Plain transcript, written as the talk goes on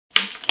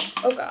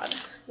Oh god,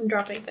 I'm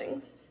dropping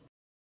things.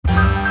 Hello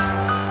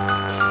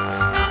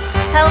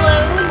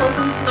and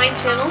welcome to my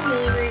channel,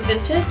 Redbird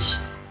Vintage.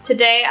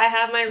 Today I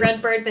have my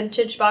Redbird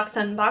Vintage Box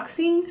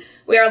unboxing.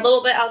 We are a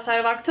little bit outside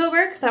of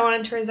October because I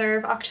wanted to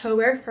reserve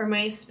October for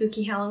my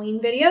spooky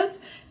Halloween videos.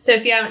 So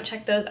if you haven't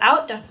checked those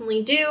out,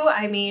 definitely do.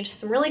 I made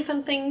some really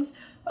fun things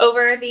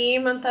over the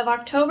month of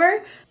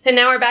October. And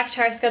now we're back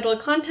to our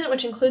scheduled content,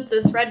 which includes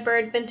this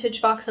Redbird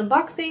Vintage Box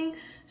unboxing.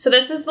 So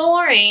this is the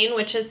Lorraine,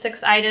 which is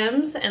 6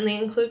 items, and they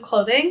include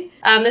clothing.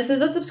 This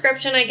is a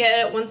subscription. I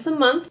get it once a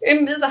month.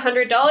 It is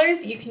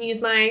 $100. You can use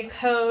my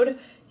code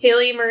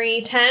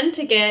HaleyMarie10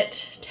 to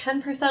get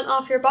 10%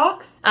 off your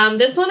box.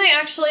 This one I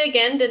actually,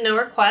 again, did no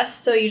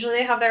requests, so usually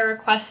they have their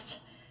request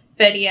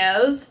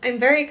videos. I'm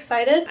very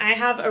excited. I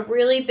have a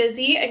really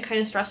busy and kind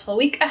of stressful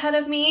week ahead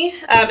of me.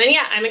 And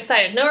yeah, I'm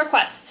excited. No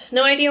requests.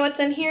 No idea what's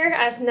in here.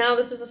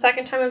 This is the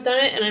second time I've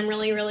done it, and I'm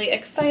really, really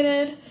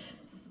excited.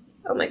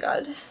 Oh my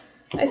god.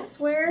 I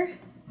swear.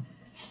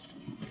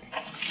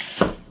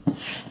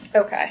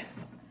 Okay.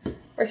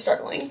 We're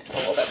struggling a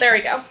little bit. There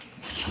we go.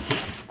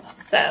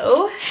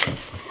 So,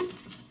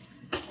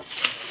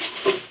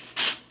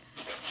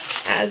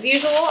 as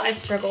usual, I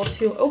struggle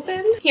to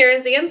open. Here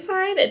is the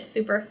inside. It's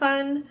super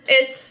fun.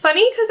 It's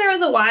funny because there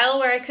was a while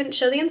where I couldn't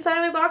show the inside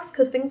of my box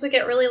because things would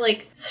get really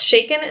like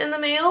shaken in the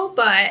mail,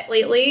 but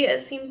lately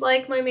it seems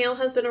like my mail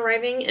has been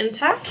arriving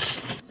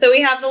intact. So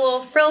we have the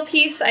little frill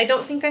piece. I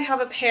don't think I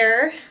have a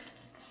pair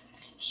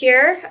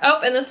here.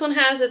 Oh, and this one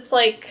has its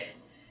like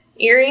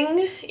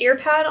ear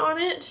pad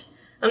on it.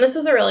 This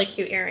is a really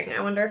cute earring.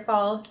 I wonder if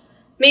I'll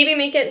maybe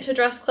make it into a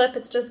dress clip.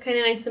 It's just kind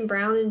of nice and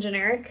brown and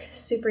generic,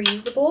 super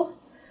usable.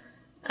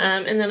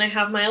 And then I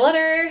have my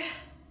letter.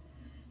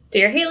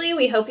 Dear Haley,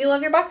 we hope you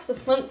love your box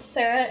this month,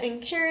 Sarah and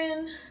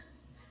Karen.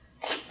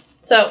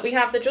 So we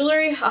have the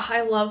jewelry. I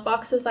love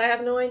boxes that I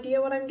have no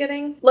idea what I'm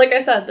getting. Like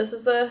I said, this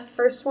is the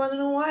first one in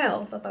a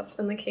while that that's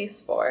been the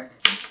case for.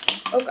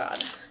 Oh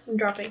god, I'm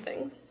dropping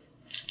things.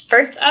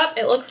 First up,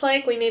 it looks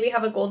like we maybe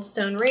have a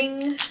goldstone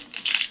ring.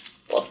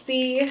 We'll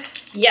see.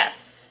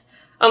 Yes.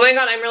 Oh my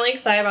god, I'm really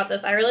excited about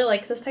this. I really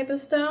like this type of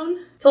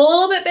stone. It's a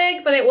little bit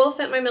big, but it will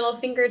fit my middle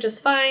finger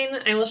just fine.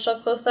 I will show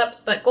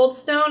close-ups, but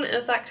goldstone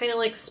is that kind of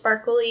like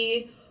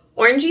sparkly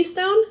orangey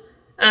stone.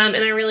 And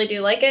I really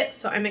do like it,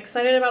 so I'm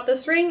excited about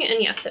this ring.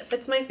 And yes, it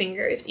fits my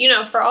fingers. You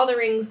know, for all the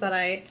rings that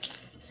I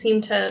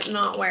seem to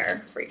not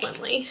wear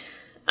frequently,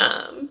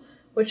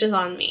 which is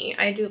on me.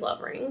 I do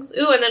love rings.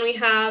 Ooh, and then we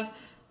have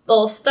the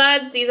little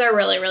studs. These are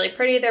really, really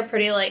pretty. They're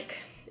pretty like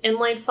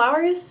inlaid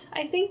flowers,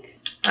 I think.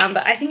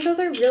 But I think those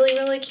are really,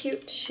 really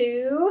cute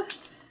too.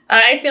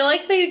 I feel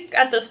like they,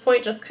 at this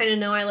point, just kind of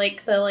know I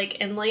like the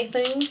like inlay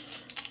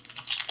things.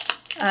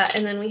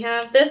 And then we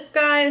have this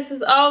guy. This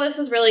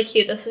is really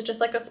cute. This is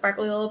just like a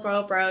sparkly little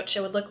brooch.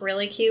 It would look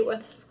really cute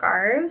with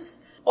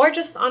scarves or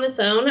just on its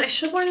own. I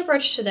should have worn a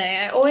brooch today.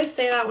 I always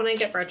say that when I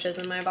get brooches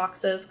in my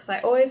boxes because I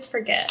always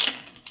forget.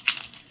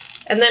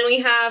 And then we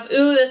have,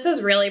 ooh, this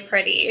is really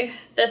pretty.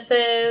 This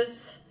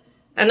is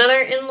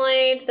another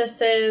inlaid.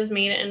 This is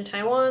made in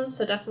Taiwan,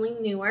 so definitely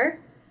newer.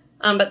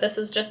 But this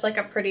is just like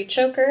a pretty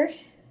choker.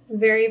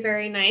 Very,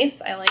 very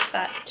nice. I like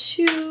that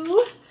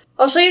too.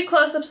 I'll show you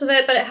close-ups of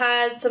it, but it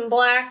has some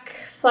black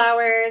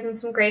flowers and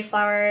some gray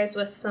flowers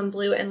with some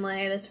blue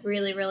inlay. That's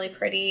really, really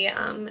pretty.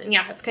 And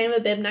yeah, it's kind of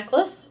a bib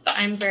necklace, but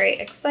I'm very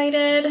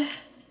excited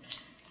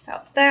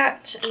about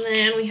that. And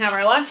then we have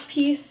our last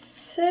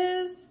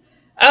pieces.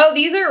 Oh,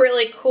 these are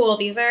really cool.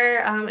 These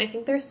are, I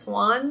think they're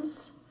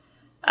swans.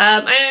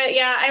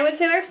 I would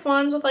say they're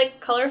swans with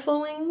like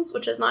colorful wings,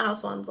 which is not how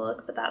swans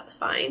look, but that's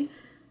fine.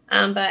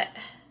 But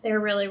they're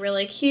really,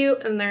 really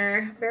cute and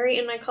they're very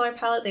in my color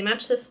palette. They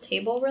match this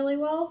table really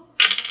well.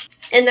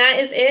 And that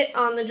is it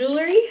on the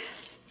jewelry.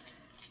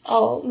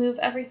 I'll move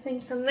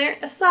everything from there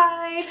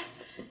aside.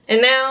 And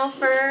now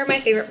for my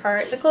favorite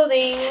part, the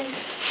clothing.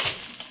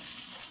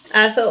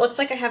 So it looks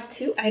like I have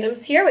 2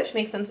 items here, which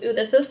makes sense. Ooh,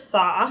 this is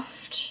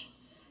soft.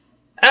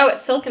 Oh,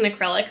 it's silk and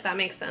acrylic. That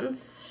makes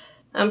sense.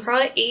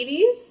 Product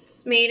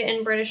 80s, made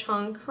in British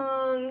Hong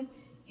Kong,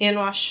 hand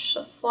wash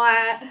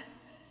flat.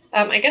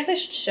 I guess I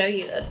should show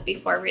you this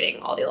before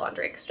reading all the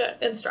laundry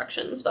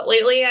instructions, but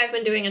lately I've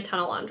been doing a ton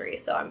of laundry,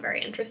 so I'm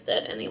very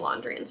interested in the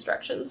laundry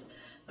instructions.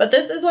 But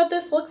this is what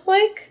this looks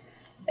like.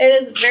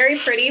 It is very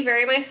pretty,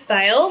 very my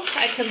style.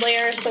 I could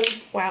layer some,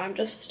 wow, I'm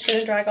just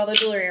gonna drag all the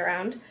jewelry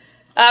around.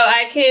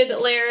 I could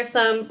layer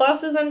some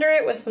blouses under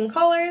it with some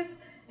collars.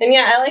 And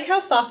yeah, I like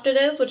how soft it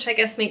is, which I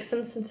guess makes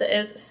sense since it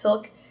is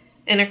silk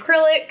and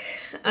acrylic.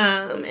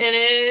 And it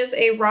is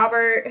a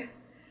Robert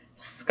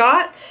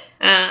Scott.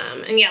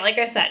 And yeah, like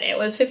I said, it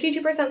was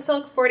 52%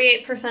 silk,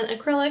 48%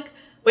 acrylic,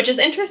 which is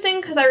interesting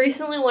because I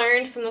recently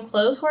learned from the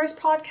Clotheshorse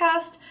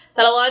Podcast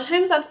that a lot of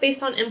times that's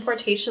based on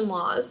importation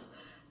laws,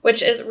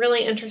 which is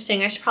really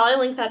interesting. I should probably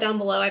link that down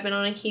below. I've been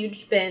on a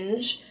huge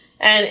binge.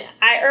 And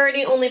I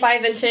already only buy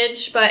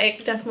vintage, but I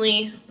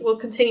definitely will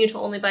continue to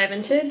only buy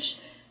vintage.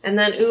 And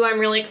then, ooh, I'm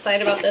really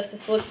excited about this.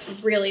 This looks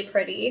really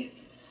pretty.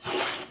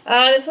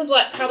 This is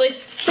what, probably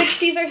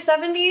 60s or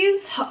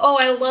 70s? Oh,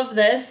 I love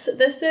this.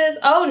 This is,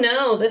 oh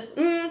no, this,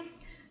 who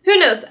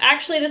knows?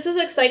 Actually, this is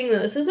exciting though.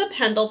 This is a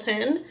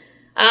Pendleton.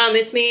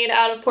 It's made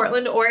out of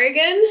Portland,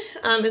 Oregon.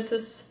 It's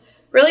this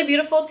really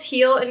beautiful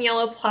teal and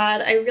yellow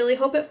plaid. I really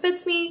hope it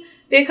fits me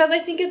because I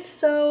think it's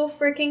so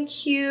freaking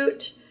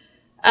cute.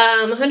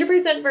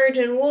 100%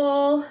 virgin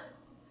wool,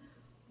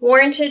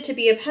 warranted to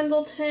be a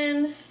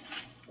Pendleton.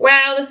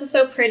 Wow, this is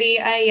so pretty.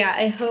 Yeah,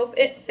 I hope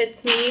it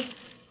fits me.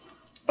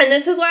 And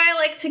this is why I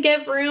like to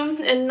give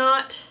room and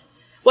not,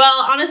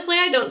 well, honestly,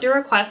 I don't do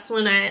requests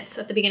when it's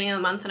at the beginning of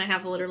the month and I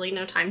have literally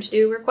no time to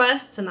do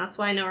requests, and that's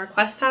why no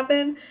requests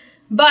happen.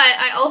 But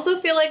I also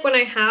feel like when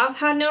I have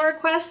had no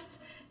requests,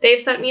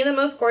 they've sent me the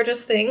most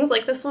gorgeous things.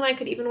 Like this one I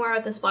could even wear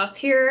with this blouse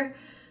here,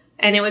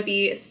 and it would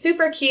be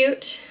super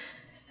cute.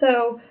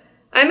 So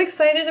I'm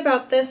excited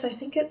about this. I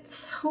think it's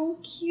so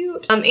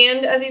cute.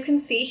 And as you can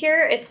see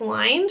here, it's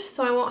lined,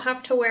 so I won't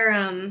have to wear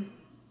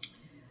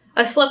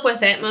a slip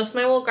with it. Most of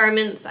my wool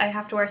garments I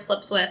have to wear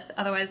slips with,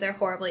 otherwise they're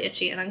horribly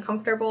itchy and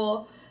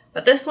uncomfortable.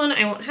 But this one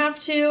I won't have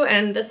to,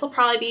 and this will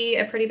probably be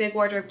a pretty big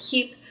wardrobe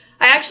keep.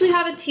 I actually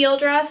have a teal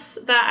dress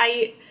that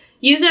I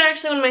used in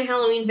actually one of my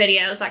Halloween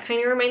videos. That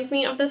kind of reminds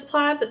me of this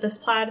plaid, but this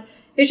plaid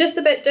is just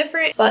a bit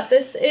different. But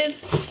this is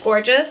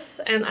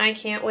gorgeous, and I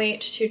can't wait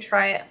to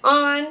try it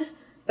on.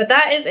 But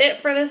that is it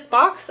for this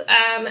box.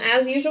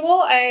 As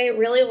usual, I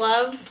really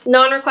love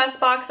non-request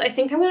box. I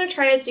think I'm going to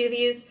try to do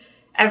these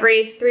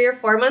every 3 or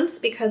 4 months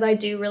because I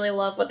do really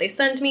love what they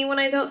send me when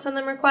I don't send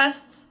them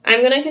requests. I'm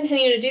going to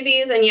continue to do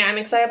these, and yeah, I'm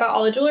excited about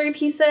all the jewelry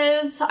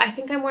pieces. I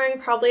think I'm wearing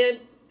probably a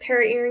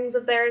pair of earrings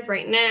of theirs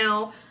right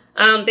now.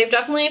 They've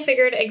definitely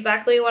figured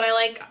exactly what I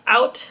like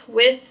out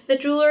with the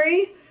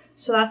jewelry,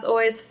 so that's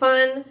always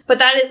fun. But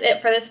that is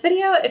it for this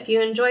video. If you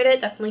enjoyed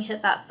it, definitely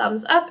hit that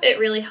thumbs up. It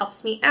really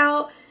helps me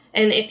out.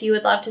 And if you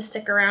would love to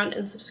stick around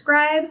and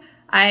subscribe,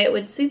 I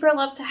would super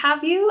love to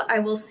have you. I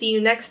will see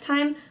you next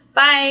time.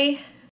 Bye!